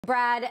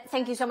Brad,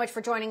 thank you so much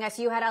for joining us.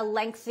 You had a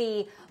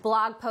lengthy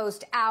blog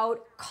post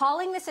out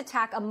calling this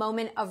attack a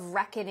moment of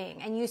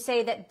reckoning. And you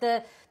say that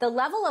the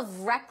level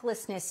of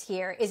recklessness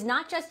here is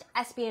not just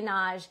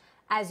espionage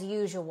as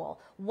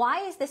usual.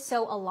 Why is this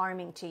so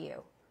alarming to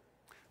you?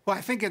 Well,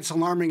 I think it's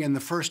alarming in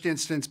the first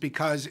instance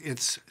because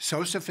it's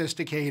so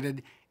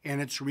sophisticated and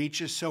its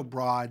reach is so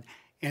broad,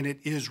 and it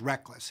is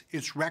reckless.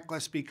 It's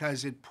reckless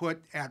because it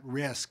put at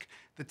risk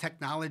the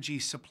technology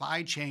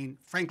supply chain,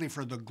 frankly,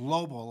 for the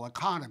global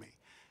economy,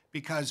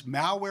 because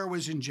malware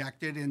was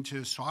injected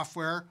into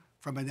software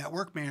from a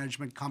network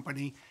management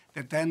company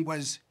that then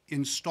was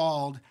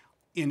installed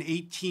in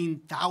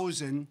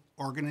 18,000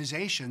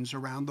 organizations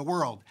around the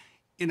world.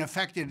 In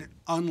effect, it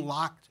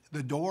unlocked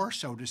the door,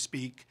 so to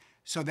speak,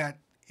 so that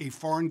a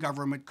foreign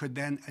government could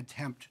then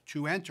attempt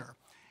to enter.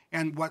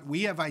 And what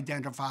we have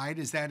identified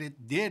is that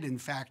it did, in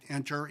fact,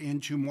 enter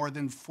into more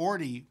than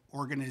 40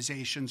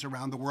 organizations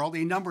around the world,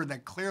 a number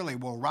that clearly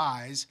will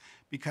rise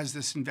because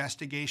this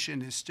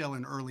investigation is still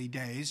in early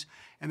days.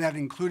 And that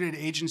included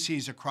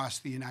agencies across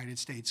the United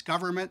States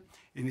government.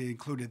 It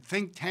included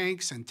think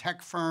tanks and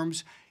tech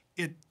firms.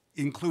 It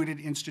included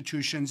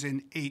institutions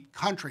in 8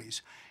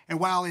 countries. And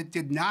while it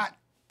did not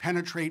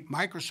penetrate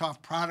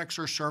Microsoft products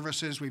or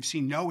services, we've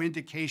seen no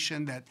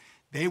indication that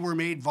they were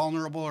made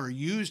vulnerable or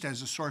used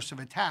as a source of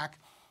attack.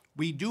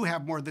 We do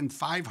have more than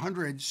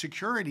 500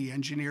 security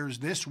engineers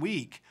this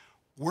week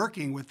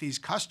working with these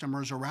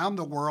customers around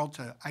the world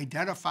to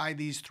identify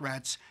these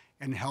threats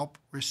and help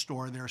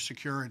restore their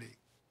security.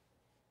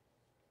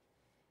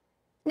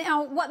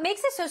 Now, what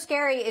makes it so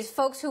scary is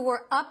folks who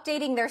were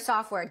updating their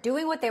software,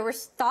 doing what they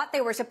thought they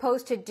were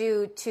supposed to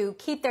do to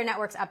keep their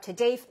networks up to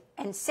date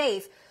and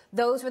safe.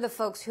 Those were the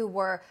folks who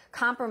were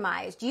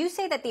compromised. You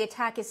say that the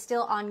attack is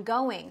still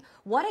ongoing.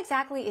 What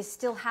exactly is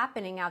still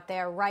happening out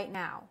there right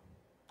now?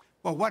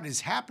 Well, what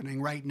is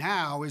happening right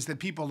now is that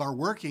people are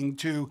working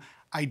to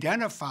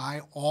identify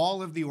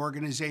all of the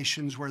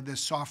organizations where this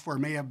software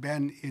may have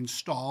been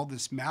installed,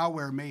 this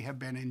malware may have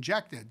been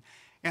injected.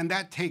 And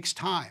that takes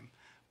time,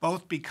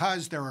 both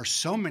because there are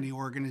so many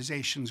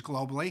organizations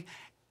globally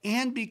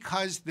and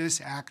because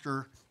this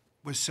actor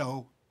was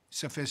so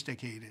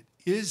sophisticated,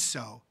 is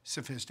so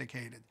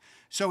sophisticated.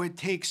 So it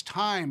takes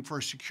time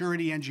for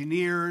security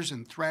engineers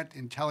and threat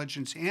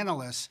intelligence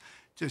analysts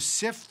to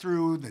sift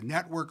through the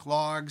network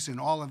logs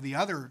and all of the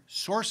other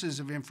sources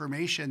of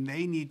information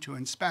they need to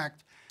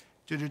inspect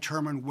to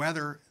determine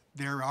whether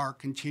there are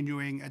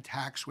continuing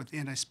attacks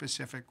within a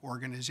specific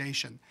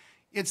organization.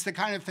 It's the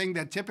kind of thing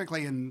that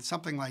typically in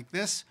something like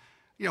this,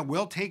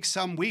 will take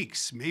some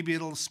weeks. Maybe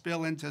it'll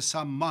spill into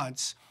some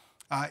months.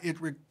 It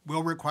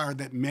will require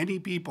that many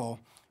people,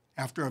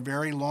 after a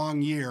very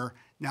long year,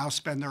 now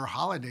spend their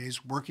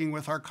holidays working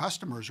with our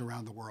customers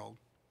around the world.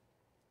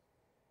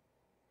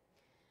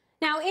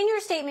 Now, in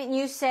your statement,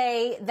 you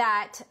say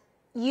that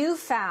you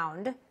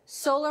found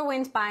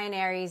SolarWinds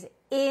binaries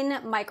in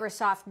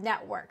Microsoft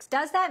networks.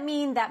 Does that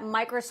mean that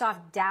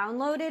Microsoft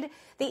downloaded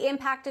the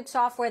impacted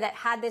software that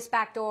had this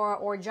backdoor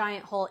or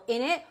giant hole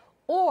in it,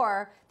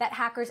 or that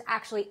hackers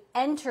actually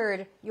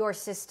entered your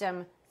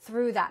system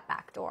through that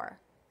backdoor?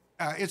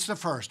 It's the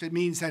first. It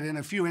means that in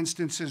a few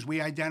instances,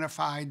 we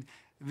identified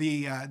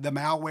the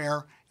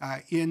malware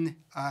in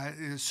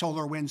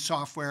SolarWinds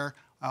software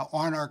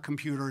on our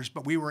computers,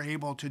 but we were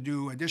able to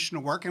do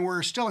additional work, and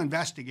we're still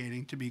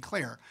investigating, to be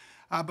clear.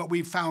 But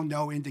we found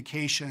no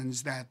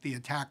indications that the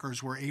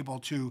attackers were able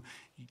to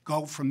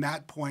go from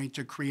that point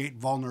to create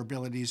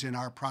vulnerabilities in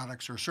our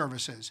products or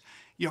services.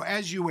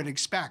 As you would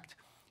expect,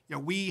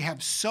 we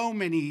have so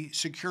many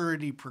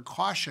security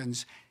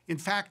precautions, in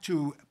fact,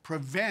 to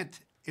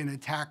prevent an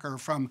attacker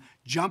from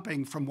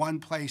jumping from one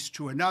place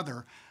to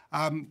another.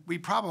 We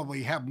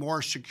probably have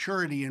more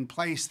security in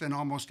place than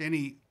almost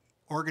any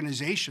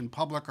organization,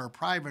 public or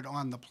private,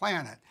 on the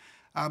planet.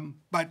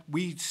 But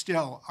we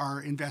still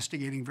are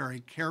investigating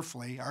very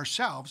carefully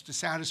ourselves to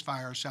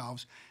satisfy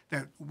ourselves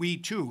that we,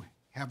 too,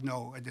 have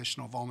no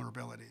additional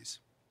vulnerabilities.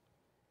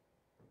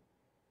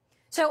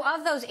 So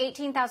of those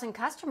 18,000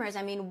 customers,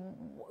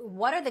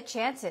 what are the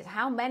chances?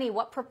 How many,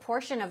 what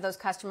proportion of those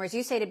customers,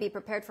 you say to be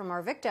prepared for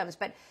more victims,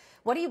 but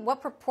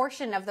what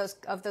proportion of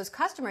those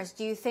customers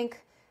do you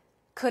think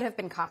could have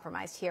been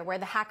compromised here, where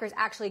the hackers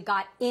actually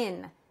got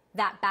in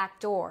that back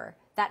door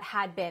that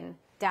had been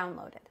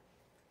downloaded?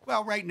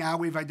 Well, right now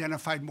we've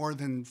identified more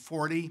than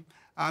 40.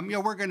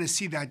 We're going to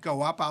see that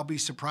go up. I'll be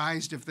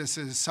surprised if this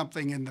is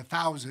something in the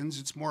thousands.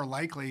 It's more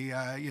likely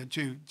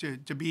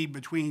to be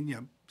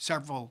between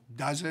several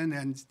dozen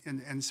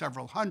and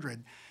several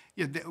hundred.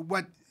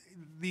 What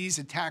these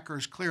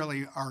attackers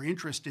clearly are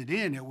interested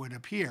in, it would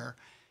appear,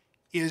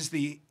 is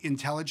the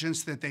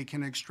intelligence that they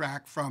can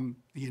extract from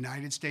the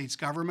United States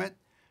government,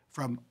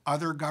 from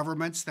other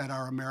governments that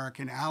are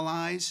American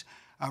allies,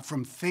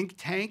 from think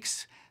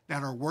tanks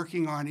that are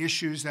working on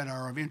issues that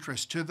are of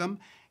interest to them,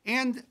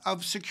 and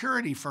of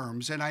security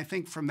firms. And I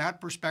think from that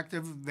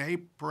perspective, they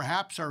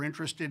perhaps are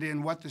interested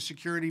in what the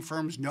security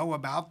firms know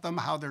about them,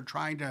 how they're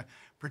trying to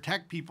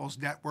protect people's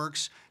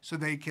networks so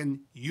they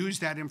can use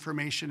that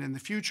information in the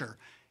future.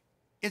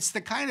 It's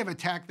the kind of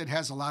attack that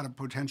has a lot of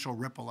potential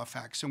ripple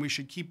effects, and we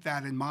should keep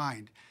that in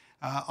mind.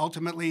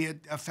 Ultimately,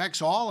 it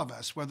affects all of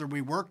us, whether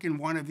we work in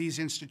one of these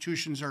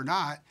institutions or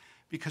not,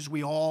 because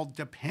we all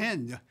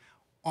depend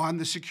on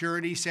the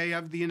security, say,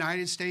 of the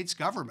United States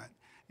government.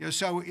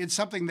 So it's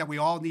something that we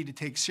all need to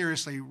take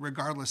seriously,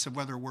 regardless of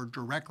whether we're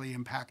directly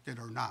impacted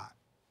or not.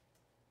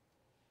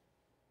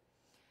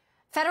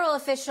 Federal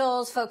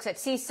officials, folks at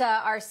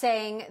CISA, are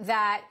saying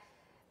that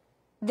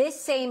this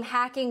same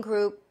hacking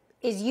group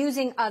is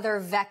using other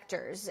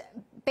vectors.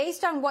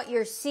 Based on what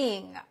you're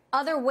seeing,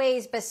 other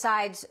ways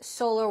besides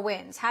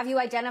SolarWinds, have you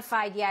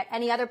identified yet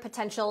any other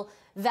potential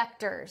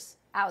vectors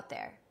out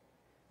there?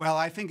 Well,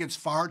 I think it's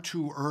far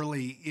too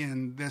early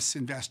in this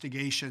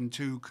investigation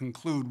to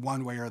conclude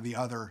one way or the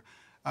other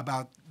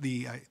about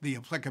the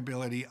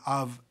applicability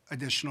of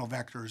additional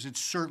vectors. It's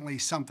certainly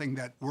something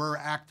that we're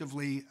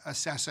actively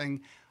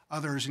assessing.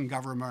 Others in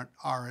government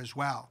are as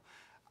well.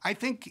 I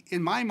think,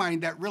 in my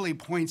mind, that really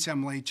points,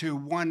 Emily, to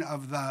one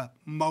of the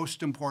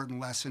most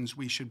important lessons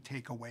we should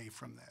take away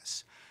from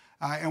this.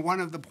 And one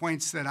of the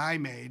points that I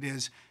made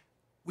is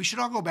we should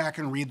all go back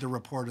and read the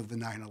report of the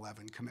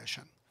 9/11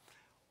 Commission.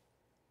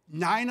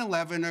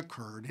 9/11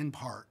 occurred in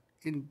part,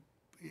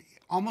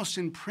 almost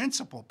in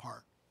principal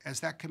part, as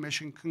that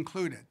commission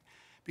concluded,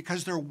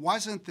 because there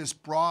wasn't this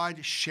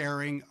broad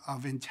sharing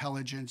of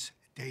intelligence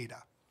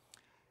data.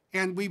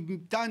 And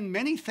we've done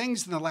many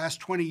things in the last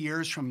 20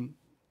 years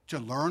to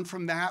learn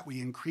from that.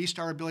 We increased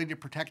our ability to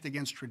protect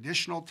against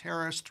traditional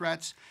terrorist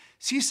threats.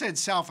 CISA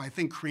itself, I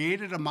think,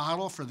 created a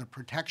model for the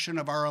protection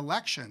of our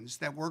elections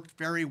that worked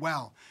very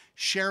well,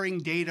 sharing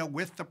data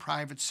with the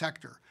private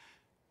sector.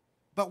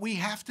 But we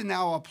have to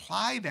now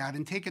apply that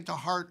and take it to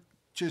heart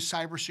to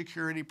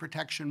cybersecurity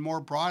protection more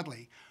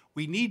broadly.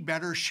 We need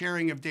better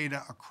sharing of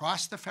data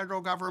across the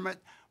federal government,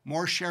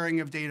 more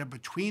sharing of data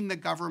between the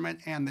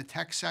government and the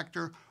tech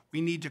sector. We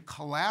need to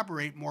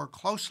collaborate more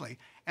closely.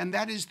 And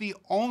that is the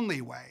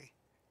only way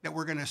that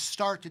we're going to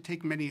start to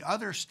take many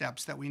other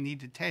steps that we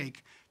need to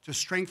take to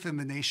strengthen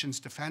the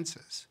nation's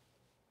defenses.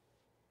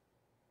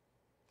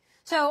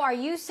 So are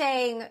you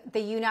saying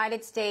the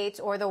United States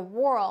or the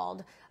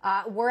world,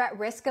 we're at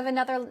risk of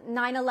another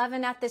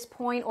 9/11 at this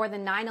point, or the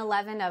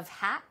 9/11 of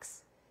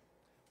hacks?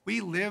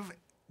 We live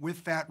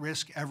with that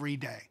risk every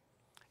day.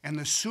 And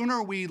the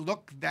sooner we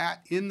look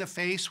that in the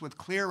face with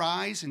clear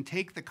eyes and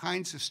take the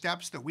kinds of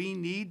steps that we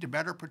need to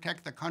better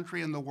protect the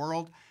country and the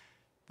world,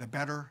 the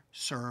better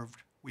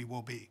served we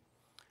will be.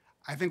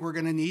 I think we're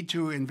going to need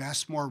to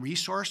invest more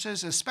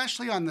resources,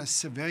 especially on the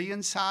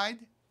civilian side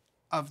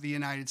of the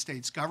United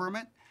States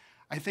government.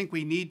 I think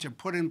we need to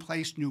put in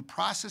place new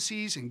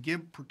processes and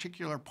give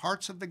particular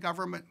parts of the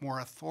government more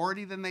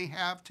authority than they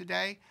have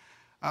today.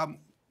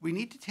 We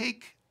need to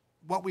take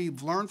what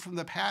we've learned from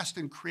the past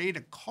and create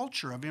a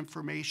culture of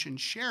information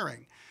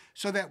sharing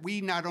so that we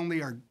not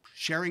only are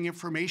sharing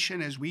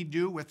information as we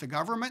do with the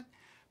government,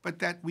 but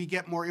that we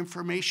get more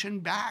information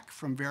back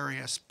from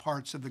various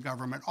parts of the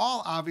government,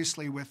 all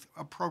obviously with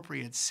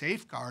appropriate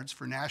safeguards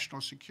for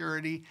national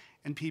security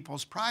and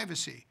people's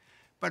privacy.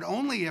 But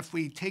only if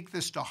we take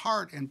this to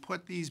heart and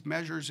put these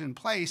measures in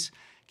place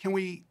can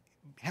we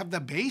have the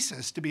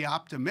basis to be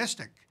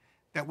optimistic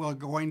that we're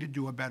going to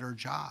do a better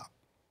job.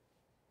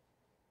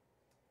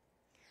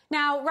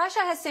 Now,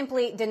 Russia has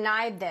simply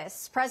denied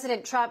this.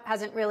 President Trump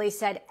hasn't really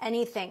said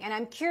anything. And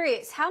I'm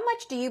curious, how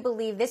much do you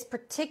believe this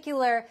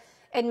particular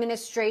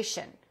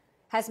administration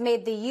has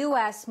made the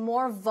U.S.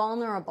 more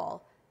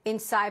vulnerable in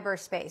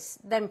cyberspace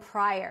than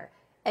prior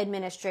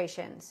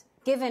administrations,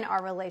 given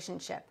our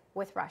relationship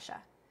with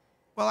Russia?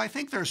 Well, I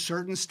think there are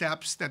certain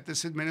steps that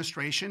this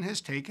administration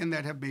has taken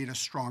that have made us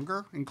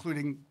stronger,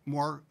 including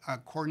more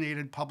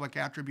coordinated public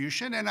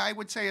attribution, and I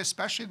would say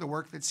especially the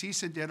work that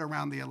CISA did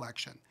around the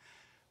election.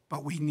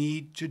 But we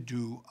need to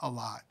do a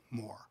lot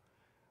more,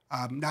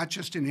 not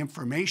just in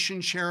information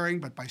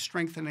sharing, but by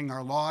strengthening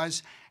our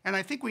laws. And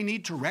I think we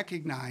need to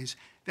recognize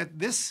that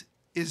this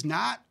is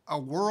not a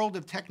world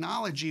of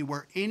technology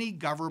where any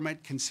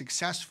government can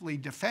successfully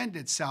defend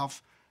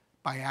itself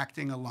by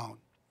acting alone.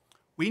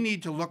 We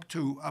need to look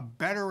to a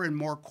better and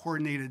more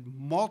coordinated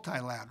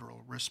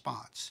multilateral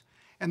response.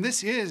 And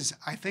this is,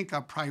 I think,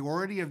 a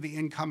priority of the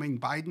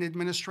incoming Biden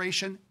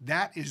administration.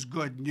 That is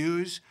good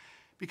news,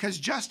 because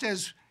just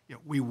as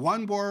we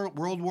won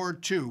World War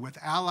II with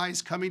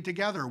allies coming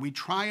together, we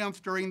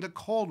triumphed during the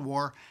Cold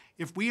War.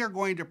 If we are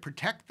going to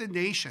protect the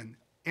nation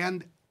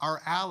and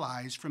our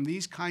allies from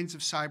these kinds of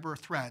cyber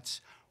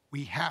threats,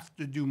 we have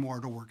to do more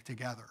to work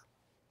together.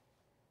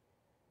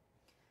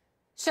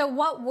 So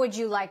what would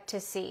you like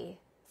to see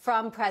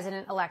from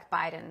President-elect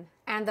Biden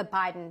and the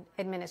Biden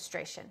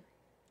administration?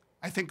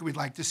 I think we'd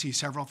like to see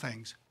several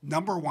things.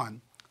 Number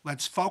one,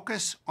 let's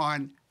focus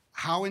on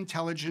how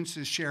intelligence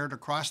is shared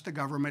across the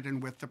government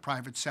and with the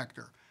private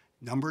sector.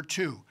 Number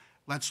two,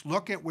 let's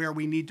look at where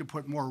we need to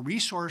put more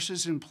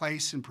resources in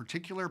place in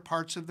particular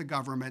parts of the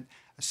government,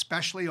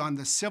 especially on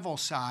the civil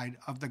side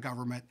of the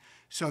government,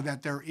 so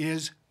that there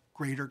is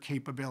greater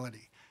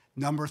capability.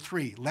 Number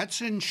three,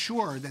 let's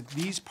ensure that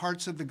these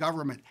parts of the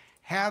government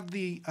have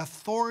the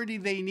authority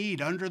they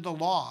need under the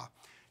law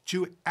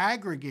to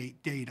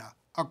aggregate data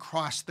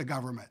across the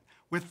government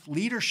with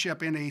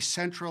leadership in a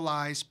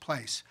centralized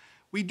place.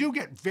 We do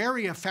get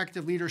very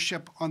effective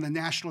leadership on the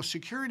national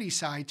security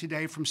side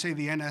today from, say,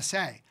 the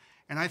NSA.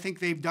 And I think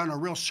they've done a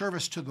real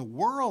service to the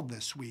world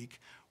this week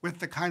with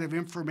the kind of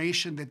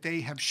information that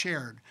they have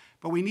shared.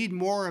 But we need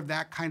more of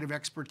that kind of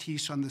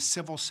expertise on the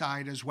civil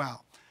side as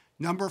well.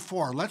 Number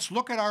 4, let's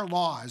look at our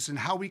laws and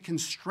how we can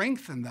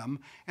strengthen them.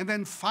 And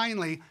then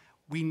finally,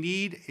 we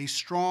need a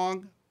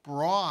strong,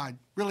 broad,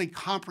 really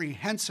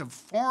comprehensive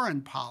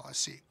foreign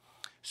policy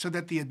so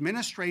that the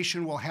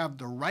administration will have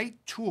the right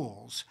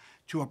tools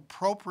to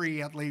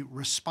appropriately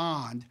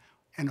respond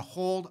and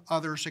hold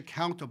others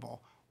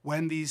accountable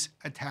when these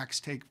attacks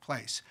take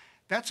place.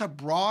 That's a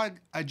broad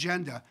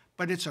agenda,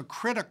 but it's a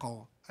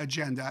critical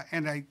agenda,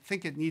 and I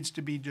think it needs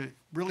to be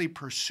really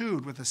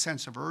pursued with a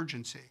sense of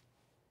urgency.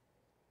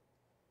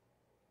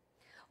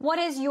 What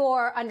is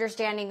your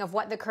understanding of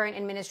what the current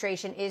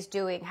administration is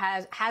doing?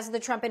 Has the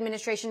Trump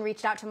administration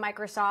reached out to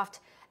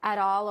Microsoft at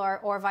all,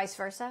 or vice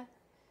versa?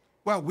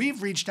 Well,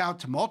 we've reached out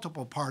to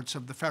multiple parts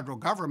of the federal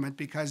government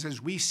because as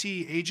we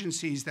see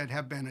agencies that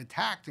have been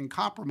attacked and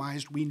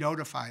compromised, we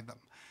notify them.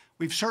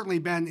 We've certainly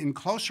been in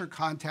closer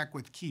contact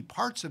with key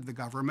parts of the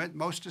government,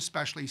 most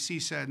especially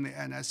CISA and the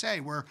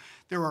NSA, where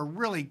there are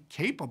really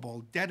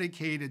capable,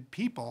 dedicated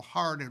people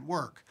hard at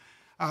work.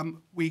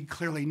 We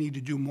clearly need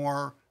to do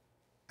more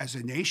as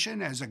a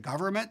nation, as a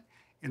government,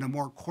 in a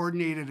more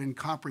coordinated and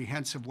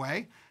comprehensive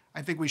way.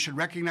 I think we should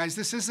recognize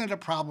this isn't a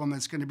problem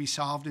that's going to be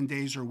solved in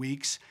days or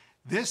weeks.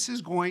 This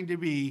is going to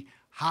be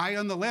high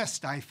on the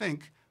list, I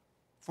think,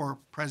 for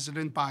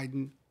President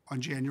Biden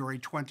on January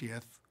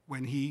 20th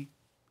when he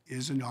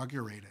is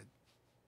inaugurated.